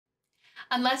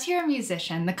Unless you're a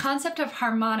musician, the concept of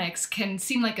harmonics can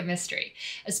seem like a mystery,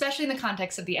 especially in the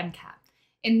context of the MCAT.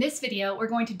 In this video, we're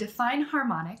going to define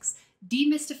harmonics,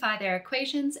 demystify their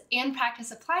equations, and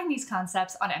practice applying these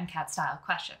concepts on MCAT-style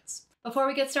questions. Before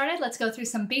we get started, let's go through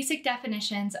some basic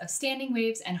definitions of standing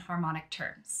waves and harmonic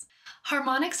terms.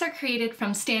 Harmonics are created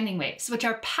from standing waves, which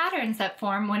are patterns that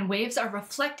form when waves are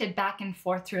reflected back and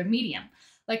forth through a medium,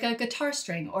 like a guitar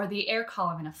string or the air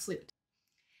column in a flute.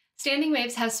 Standing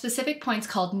waves have specific points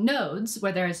called nodes,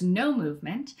 where there is no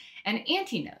movement, and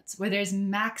antinodes, where there is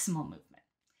maximal movement.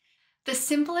 The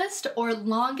simplest or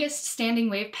longest standing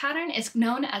wave pattern is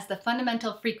known as the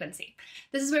fundamental frequency.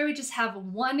 This is where we just have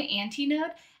one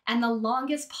antinode and the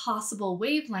longest possible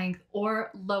wavelength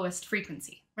or lowest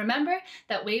frequency. Remember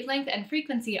that wavelength and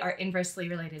frequency are inversely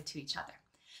related to each other.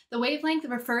 The wavelength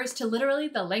refers to literally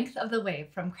the length of the wave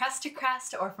from crest to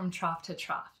crest or from trough to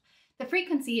trough. The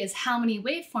frequency is how many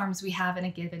waveforms we have in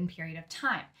a given period of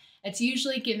time. It's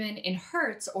usually given in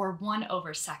hertz or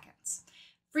 1/seconds.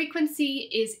 Frequency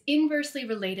is inversely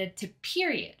related to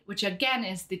period, which again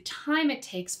is the time it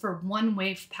takes for one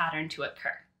wave pattern to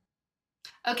occur.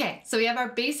 Okay, so we have our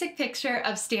basic picture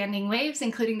of standing waves,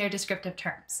 including their descriptive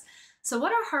terms. So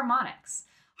what are harmonics?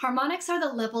 Harmonics are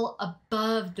the level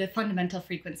above the fundamental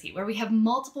frequency, where we have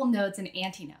multiple nodes and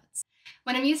antinodes.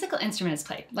 When a musical instrument is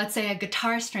played, let's say a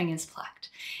guitar string is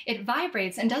plucked, it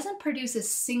vibrates and doesn't produce a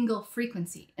single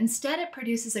frequency. Instead, it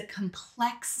produces a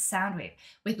complex sound wave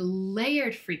with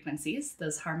layered frequencies,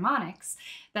 those harmonics,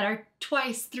 that are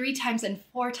twice, 3 times, and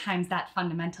 4 times that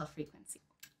fundamental frequency.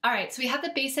 All right, so we have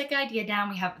the basic idea down.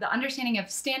 We have the understanding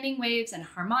of standing waves and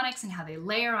harmonics and how they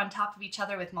layer on top of each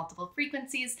other with multiple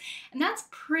frequencies. And that's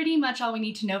pretty much all we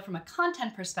need to know from a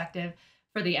content perspective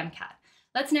for the MCAT.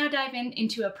 Let's now dive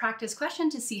into a practice question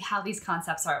to see how these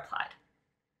concepts are applied.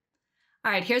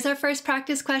 All right, here's our first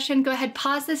practice question. Go ahead,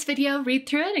 pause this video, read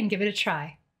through it, and give it a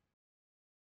try.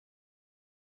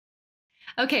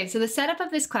 Okay, so the setup of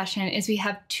this question is we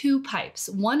have 2 pipes,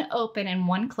 one open and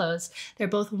one closed. They're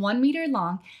both 1 meter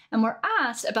long, and we're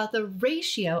asked about the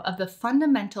ratio of the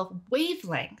fundamental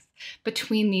wavelength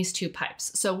between these 2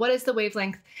 pipes. So what is the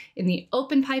wavelength in the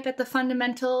open pipe at the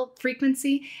fundamental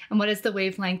frequency, and what is the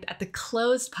wavelength at the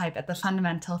closed pipe at the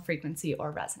fundamental frequency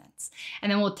or resonance? And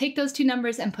then we'll take those 2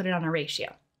 numbers and put it on a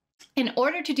ratio. In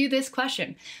order to do this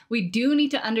question, we do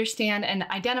need to understand and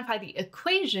identify the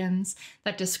equations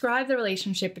that describe the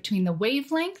relationship between the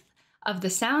wavelength of the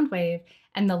sound wave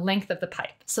and the length of the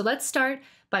pipe. So let's start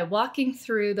by walking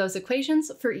through those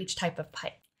equations for each type of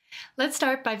pipe. Let's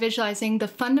start by visualizing the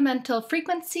fundamental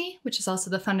frequency, which is also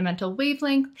the fundamental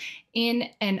wavelength, in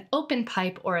an open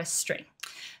pipe or a string.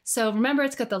 So remember,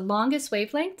 it's got the longest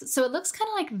wavelength, so it looks kind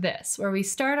of like this, where we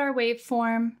start our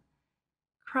waveform,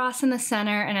 cross in the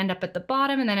center, and end up at the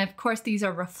bottom. And then of course these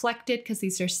are reflected because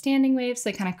these are standing waves, so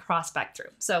they kind of cross back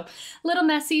through. So a little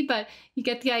messy, but you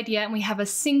get the idea. And we have a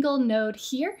single node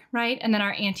here, right? And then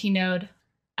our antinode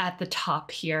at the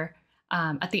top here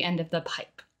at the end of the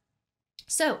pipe.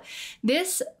 So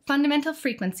this fundamental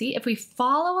frequency, if we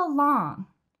follow along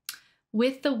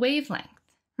with the wavelength,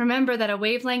 remember that a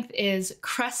wavelength is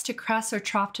crest to crest or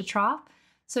trough to trough.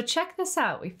 So check this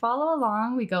out. We follow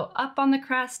along, we go up on the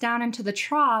crest, down into the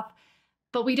trough,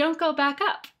 but we don't go back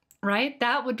up, right?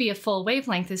 That would be a full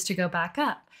wavelength, is to go back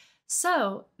up.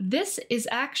 So this is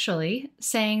actually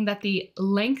saying that the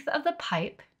length of the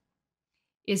pipe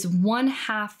is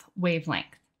 1/2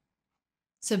 wavelength.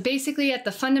 So basically at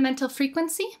the fundamental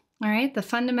frequency, all right, the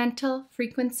fundamental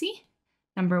frequency,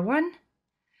 number 1,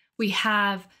 we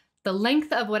have the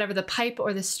length of whatever the pipe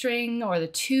or the string or the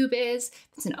tube is,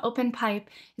 if it's an open pipe,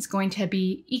 is going to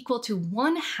be equal to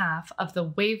 1/2 of the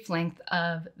wavelength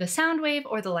of the sound wave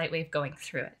or the light wave going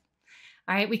through it.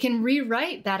 All right, we can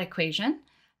rewrite that equation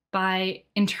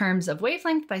in terms of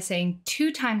wavelength by saying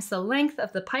 2 times the length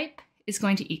of the pipe is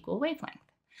going to equal wavelength.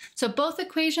 So both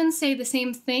equations say the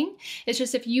same thing. It's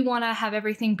just if you want to have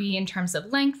everything be in terms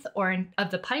of length or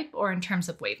of the pipe or in terms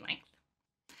of wavelength.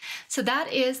 So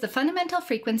that is the fundamental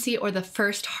frequency, or the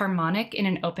first harmonic in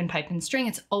an open pipe and string.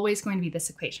 It's always going to be this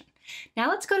equation. Now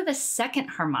let's go to the second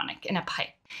harmonic in a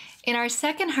pipe. In our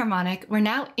second harmonic, we're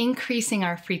now increasing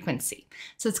our frequency.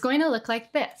 So it's going to look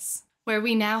like this, where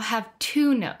we now have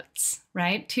 2 nodes,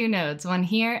 right? 2 nodes, one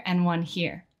here and one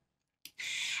here.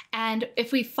 And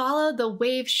if we follow the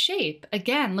wave shape,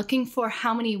 again, looking for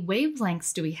how many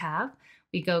wavelengths do we have,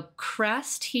 we go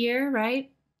crest here,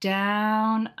 right?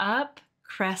 Down, up,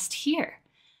 crest here.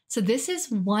 So this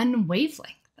is 1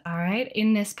 wavelength, all right,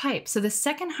 in this pipe. So the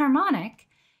second harmonic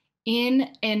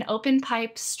in an open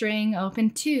pipe, string,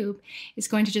 open tube is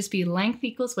going to just be length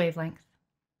equals wavelength.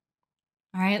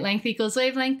 All right, length equals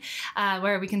wavelength,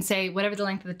 where we can say whatever the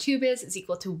length of the tube is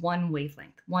equal to one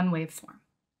wavelength, one waveform.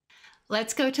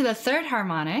 Let's go to the third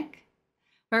harmonic,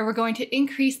 where we're going to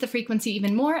increase the frequency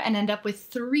even more and end up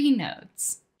with 3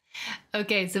 nodes.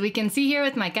 Okay, so we can see here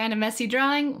with my kind of messy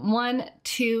drawing, 1,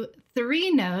 2,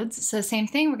 3 nodes. So same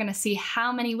thing, we're going to see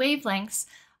how many wavelengths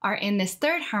are in this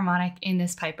third harmonic in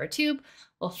this pipe or tube.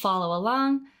 We'll follow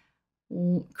along.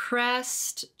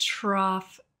 Crest,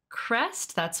 trough,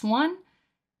 crest, that's 1.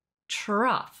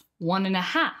 Trough,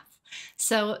 1.5.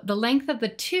 So the length of the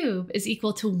tube is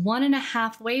equal to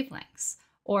 1.5 wavelengths,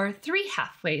 or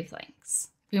 3/2 wavelengths,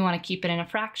 if we want to keep it in a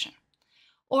fraction.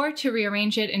 Or to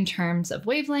rearrange it in terms of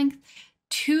wavelength,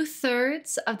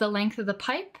 2/3 of the length of the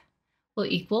pipe will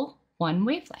equal 1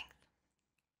 wavelength.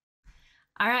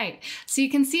 All right, so you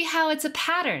can see how it's a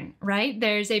pattern, right?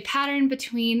 There's a pattern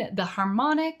between the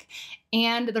harmonic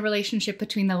and the relationship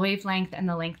between the wavelength and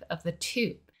the length of the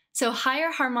tube. So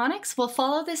higher harmonics will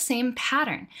follow the same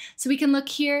pattern. So we can look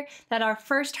here that our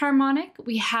first harmonic,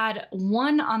 we had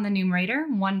 1 on the numerator,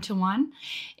 1 to 1.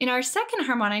 In our second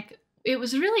harmonic, it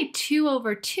was really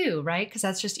 2/2, right? Because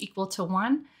that's just equal to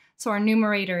 1. So our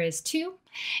numerator is 2.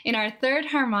 In our third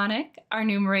harmonic, our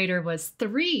numerator was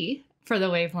 3 for the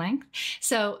wavelength.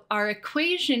 So our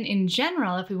equation in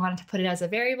general, if we wanted to put it as a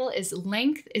variable, is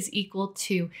length is equal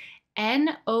to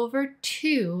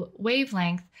n/2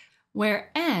 wavelength,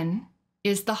 where n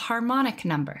is the harmonic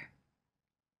number.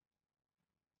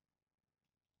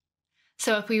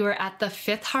 So if we were at the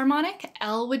 5th harmonic,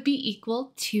 L would be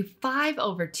equal to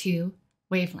 5/2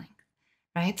 wavelength,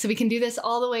 right? So we can do this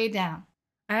all the way down.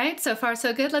 All right, so far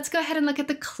so good. Let's go ahead and look at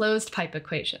the closed pipe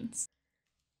equations.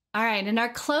 All right, in our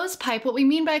closed pipe, what we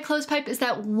mean by a closed pipe is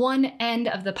that one end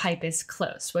of the pipe is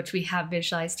closed, which we have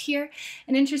visualized here.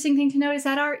 An interesting thing to note is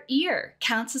that our ear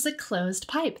counts as a closed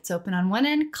pipe. It's open on one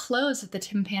end, closed with the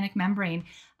tympanic membrane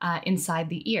inside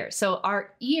the ear. So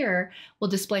our ear will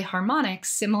display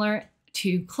harmonics similar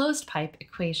to closed pipe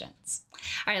equations.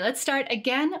 All right, let's start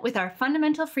again with our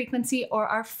fundamental frequency or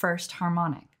our first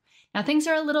harmonic. Now things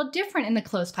are a little different in the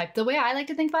closed pipe. The way I like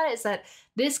to think about it is that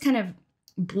this kind of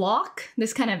block,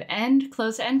 this kind of end,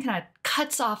 closed end, kind of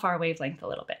cuts off our wavelength a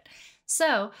little bit.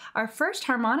 So our first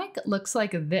harmonic looks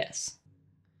like this,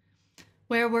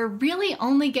 where we're really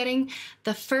only getting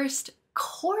the first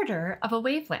quarter of a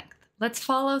wavelength. Let's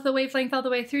follow the wavelength all the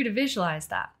way through to visualize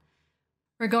that.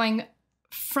 We're going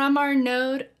from our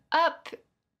node up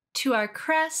to our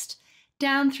crest,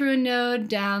 down through a node,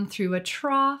 down through a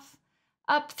trough,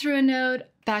 up through a node,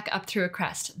 back up through a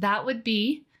crest. That would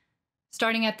be,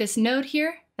 starting at this node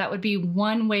here, that would be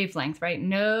one wavelength, right?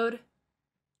 Node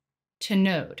to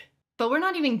node. But we're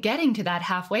not even getting to that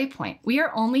halfway point. We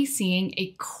are only seeing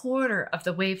a quarter of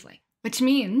the wavelength, which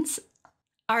means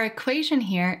our equation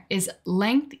here is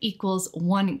length equals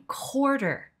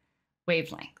 1/4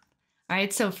 wavelength. All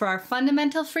right, so for our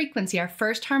fundamental frequency, our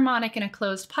first harmonic in a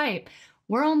closed pipe,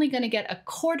 we're only going to get a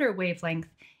quarter wavelength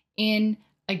in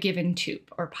a given tube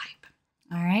or pipe.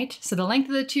 All right, so the length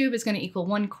of the tube is going to equal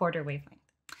 1/4 wavelength.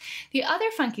 The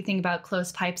other funky thing about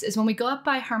closed pipes is when we go up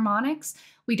by harmonics,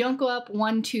 we don't go up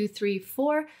 1, 2, 3,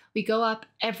 4, we go up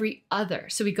every other.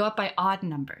 So we go up by odd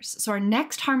numbers. So our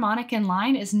next harmonic in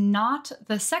line is not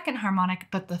the second harmonic,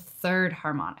 but the third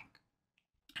harmonic.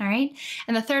 All right,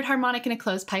 and the third harmonic in a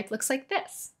closed pipe looks like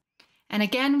this. And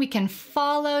again, we can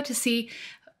follow to see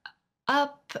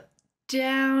up,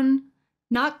 down,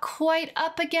 not quite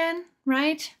up again,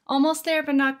 right? Almost there,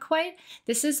 but not quite.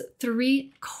 This is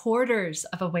 3/4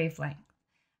 of a wavelength.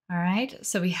 All right,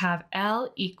 so we have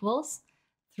L equals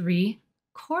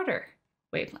 3/4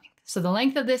 wavelength. So the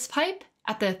length of this pipe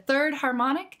at the third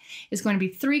harmonic is going to be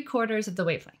 3/4 of the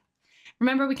wavelength.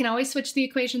 Remember, we can always switch the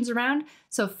equations around.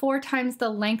 So 4 times the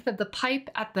length of the pipe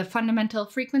at the fundamental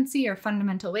frequency or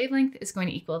fundamental wavelength is going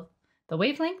to equal the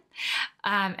wavelength.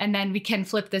 And then we can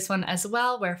flip this one as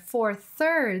well, where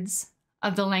 4/3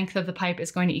 of the length of the pipe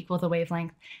is going to equal the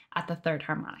wavelength at the third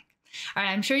harmonic. All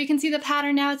right, I'm sure you can see the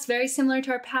pattern now. It's very similar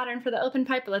to our pattern for the open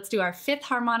pipe, but let's do our 5th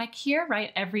harmonic here,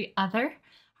 right? Every other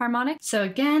harmonic. So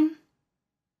again,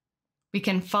 we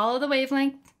can follow the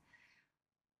wavelength,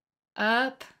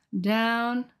 up,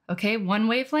 down, okay, 1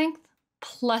 wavelength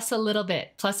plus a little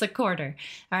bit, plus 1/4.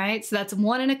 All right, so that's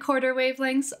 1 1/4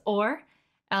 wavelengths, or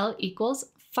L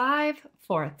equals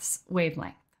 5/4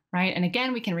 wavelength, right? And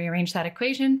again, we can rearrange that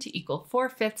equation to equal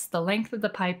 4/5. The length of the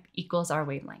pipe equals our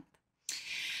wavelength.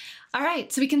 All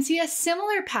right, so we can see a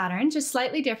similar pattern, just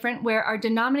slightly different, where our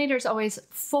denominator is always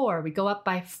 4. We go up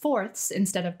by fourths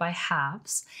instead of by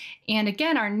halves. And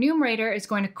again, our numerator is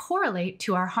going to correlate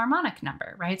to our harmonic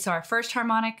number, right? So our first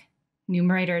harmonic,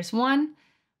 numerator is 1,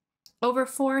 over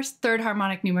 4, third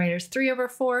harmonic numerator is 3 over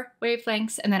 4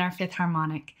 wavelengths, and then our fifth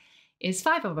harmonic is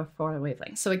 5 over 4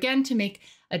 wavelengths. So again, to make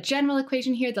a general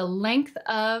equation here, the length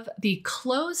of the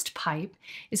closed pipe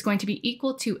is going to be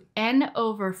equal to n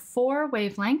over 4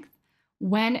 wavelength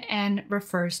when n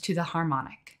refers to the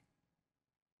harmonic.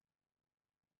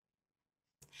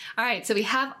 All right, so we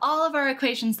have all of our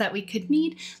equations that we could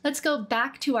need. Let's go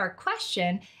back to our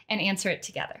question and answer it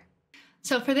together.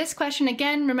 So for this question,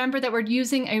 again, remember that we're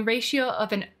using a ratio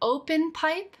of an open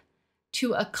pipe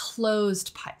to a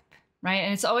closed pipe, right?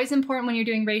 And it's always important when you're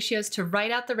doing ratios to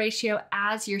write out the ratio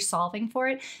as you're solving for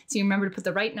it, so you remember to put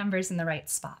the right numbers in the right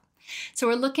spot. So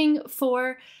we're looking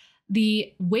for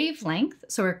the wavelength,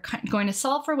 so we're going to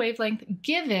solve for wavelength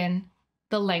given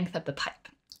the length of the pipe.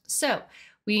 So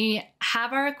we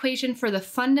have our equation for the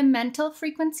fundamental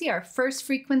frequency. Our first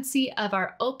frequency of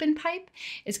our open pipe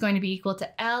is going to be equal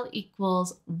to L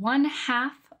equals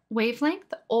 1/2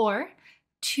 wavelength, or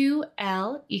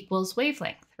 2L equals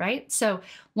wavelength, right? So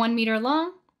 1 meter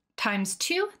long times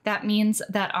 2, that means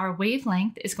that our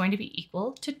wavelength is going to be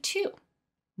equal to 2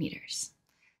 meters.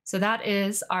 So that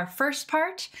is our first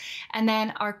part. And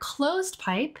then our closed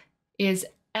pipe is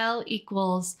L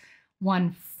equals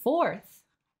 1/4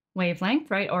 wavelength,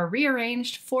 right? Or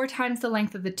rearranged, 4 times the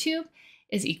length of the tube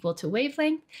is equal to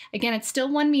wavelength. Again, it's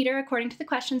still 1 meter according to the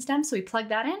question stem, so we plug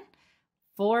that in.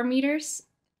 4 meters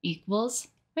equals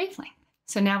wavelength.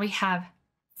 So now we have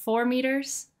 4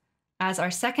 meters as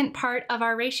our second part of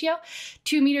our ratio.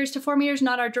 2 meters to 4 meters,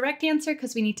 not our direct answer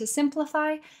because we need to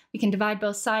simplify. We can divide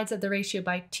both sides of the ratio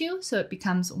by 2, so it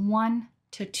becomes 1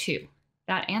 to 2.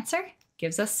 That answer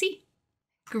gives us C.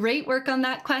 Great work on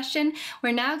that question.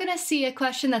 We're now going to see a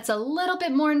question that's a little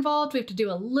bit more involved. We have to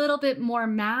do a little bit more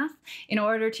math in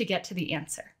order to get to the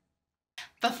answer.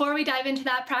 Before we dive into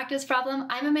that practice problem,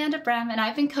 I'm Amanda Brem, and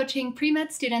I've been coaching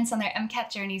pre-med students on their MCAT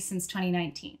journeys since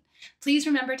 2019. Please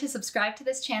remember to subscribe to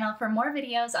this channel for more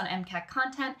videos on MCAT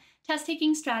content,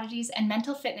 test-taking strategies, and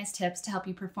mental fitness tips to help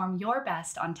you perform your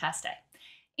best on test day.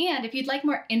 And if you'd like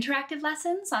more interactive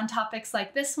lessons on topics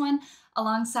like this one,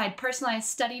 alongside personalized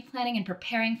study planning and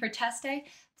preparing for test day,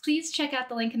 please check out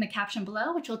the link in the caption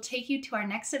below, which will take you to our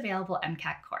next available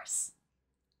MCAT course.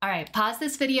 All right, pause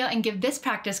this video and give this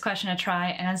practice question a try.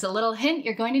 And as a little hint,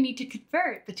 you're going to need to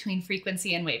convert between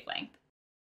frequency and wavelength.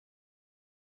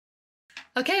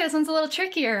 Okay, this one's a little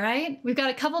trickier, right? We've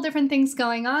got a couple different things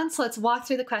going on, so let's walk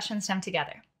through the question stem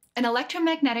together. An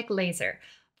electromagnetic laser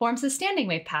forms a standing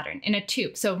wave pattern in a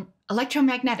tube. So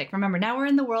electromagnetic, remember, now we're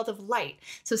in the world of light.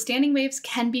 So standing waves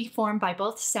can be formed by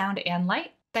both sound and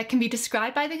light. That can be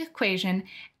described by the equation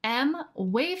m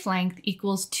wavelength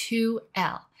equals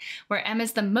 2L, where m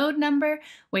is the mode number,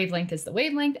 wavelength is the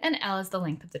wavelength, and L is the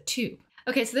length of the tube.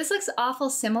 Okay, so this looks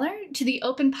awful similar to the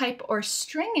open pipe or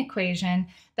string equation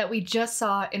that we just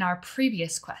saw in our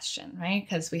previous question, right?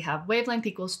 Because we have wavelength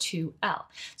equals 2L.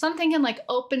 So I'm thinking like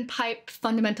open pipe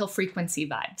fundamental frequency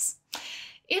vibes.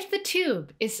 If the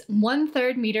tube is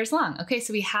 1/3 meters long, okay,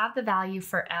 so we have the value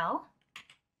for L,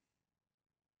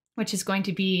 which is going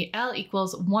to be L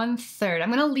equals 1/3. I'm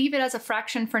going to leave it as a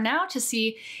fraction for now to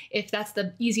see if that's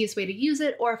the easiest way to use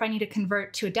it, or if I need to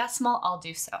convert to a decimal, I'll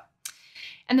do so.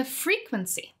 And the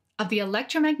frequency of the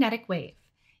electromagnetic wave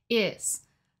is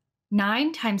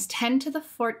 9 times 10 to the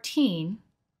 14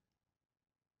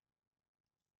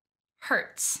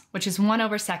 hertz, which is 1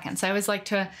 over seconds. I always like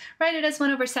to write it as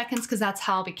 1 over seconds because that's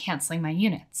how I'll be canceling my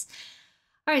units.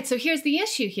 All right, so here's the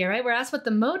issue here, right? We're asked what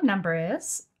the mode number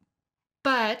is,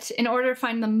 but in order to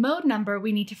find the mode number,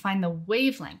 we need to find the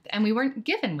wavelength, and we weren't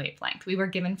given wavelength, we were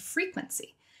given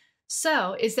frequency.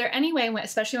 So is there any way,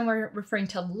 especially when we're referring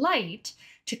to light,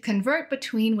 to convert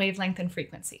between wavelength and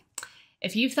frequency?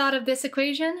 If you've thought of this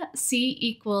equation, C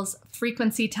equals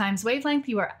frequency times wavelength,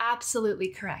 you are absolutely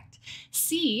correct.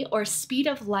 C, or speed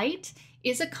of light,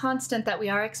 is a constant that we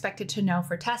are expected to know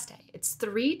for test day. It's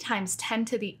 3 times 10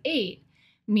 to the 8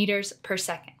 meters per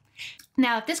second.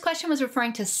 Now, if this question was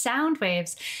referring to sound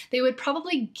waves, they would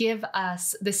probably give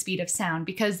us the speed of sound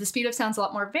because the speed of sound is a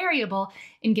lot more variable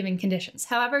in given conditions.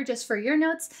 However, just for your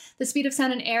notes, the speed of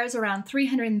sound in air is around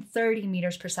 330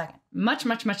 meters per second. Much,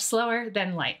 much, much slower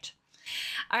than light.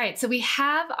 All right, so we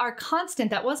have our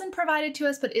constant that wasn't provided to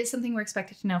us, but is something we're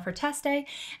expected to know for test day.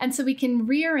 And so we can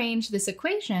rearrange this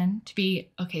equation to be,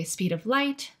 okay, speed of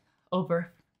light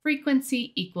over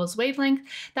frequency equals wavelength.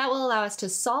 That will allow us to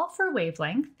solve for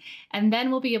wavelength, and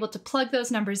then we'll be able to plug those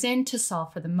numbers in to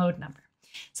solve for the mode number.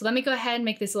 So let me go ahead and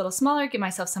make this a little smaller, give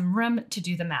myself some room to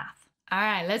do the math. All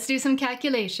right, let's do some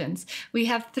calculations. We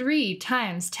have 3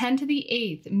 times 10 to the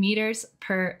 8th meters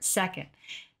per second.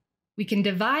 we can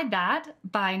divide that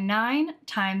by 9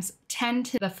 times 10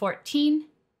 to the 14,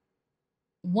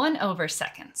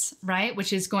 1/seconds, right?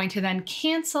 Which is going to then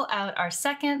cancel out our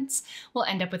seconds. We'll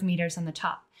end up with meters on the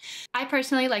top. I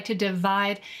personally like to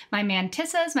divide my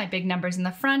mantissas, my big numbers in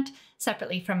the front,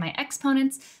 separately from my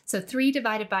exponents. So 3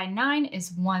 divided by 9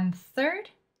 is 1/3,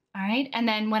 all right? And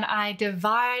then when I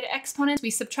divide exponents, we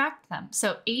subtract them.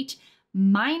 So 8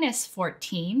 minus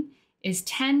 14 is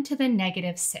 10 to the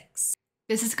negative 6.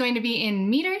 This is going to be in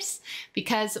meters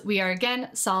because we are again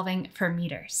solving for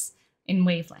meters in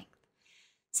wavelength.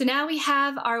 So now we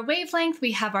have our wavelength,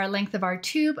 we have our length of our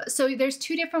tube. So there's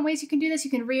two different ways you can do this.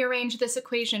 You can rearrange this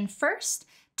equation first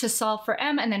to solve for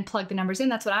m and then plug the numbers in.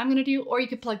 That's what I'm going to do. Or you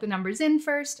could plug the numbers in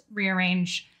first,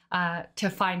 rearrange to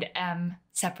find m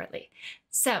separately.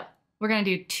 So we're going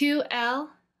to do 2L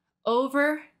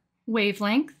over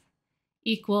wavelength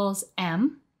equals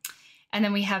m. And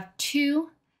then we have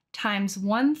 2 times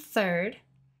 1/3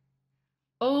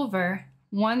 over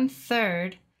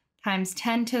 1/3 times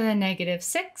 10 to the negative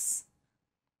 6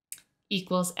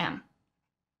 equals m.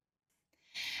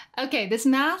 Okay, this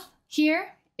math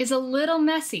here is a little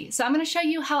messy. So I'm going to show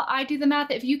you how I do the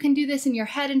math. If you can do this in your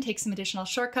head and take some additional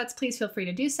shortcuts, please feel free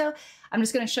to do so. I'm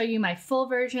just going to show you my full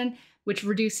version, which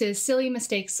reduces silly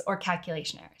mistakes or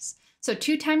calculation errors. So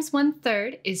 2 times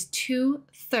 1/3 is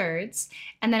 2/3,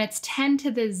 and then it's 10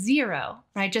 to the 0,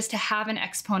 right? Just to have an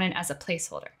exponent as a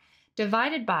placeholder,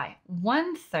 divided by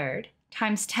 1/3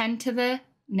 times 10 to the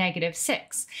negative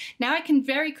 6. Now I can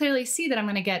very clearly see that I'm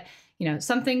going to get,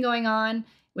 something going on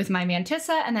with my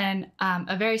mantissa and then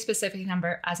a very specific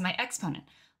number as my exponent.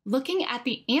 Looking at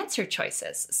the answer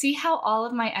choices, see how all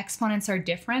of my exponents are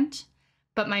different,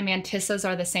 but my mantissas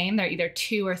are the same. They're either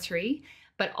 2 or 3,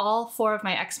 but all 4 of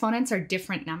my exponents are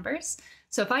different numbers.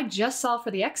 So if I just solve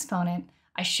for the exponent,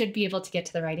 I should be able to get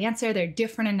to the right answer. They're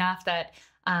different enough that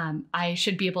I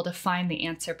should be able to find the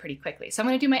answer pretty quickly. So I'm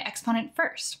going to do my exponent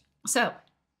first. So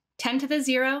 10 to the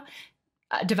 0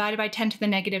 divided by 10 to the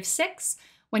negative 6.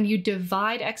 When you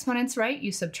divide exponents, right,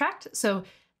 you subtract. So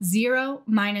 0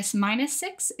 minus minus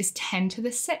 6 is 10 to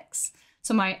the 6.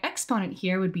 So my exponent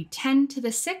here would be 10 to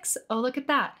the 6. Oh, look at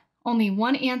that. Only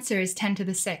one answer is 10 to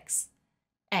the 6.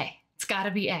 A. It's got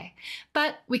to be A.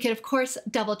 But we could, of course,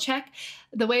 double check.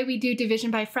 The way we do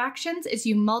division by fractions is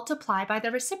you multiply by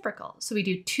the reciprocal. So we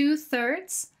do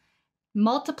 2/3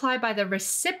 multiply by the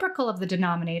reciprocal of the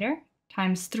denominator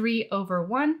times 3 over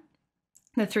 1.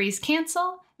 The 3's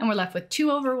cancel, and we're left with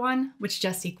 2 over 1, which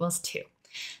just equals 2.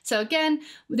 So again,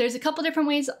 there's a couple different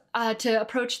ways to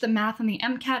approach the math on the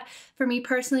MCAT. For me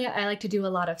personally, I like to do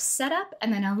a lot of setup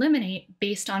and then eliminate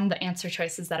based on the answer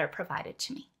choices that are provided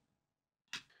to me.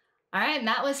 All right, and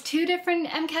that was 2 different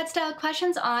MCAT style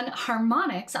questions on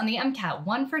harmonics on the MCAT,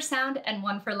 one for sound and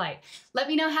one for light. Let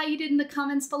me know how you did in the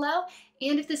comments below.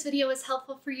 And if this video was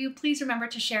helpful for you, please remember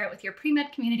to share it with your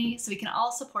pre-med community so we can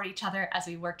all support each other as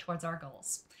we work towards our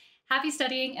goals. Happy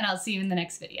studying, and I'll see you in the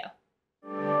next video.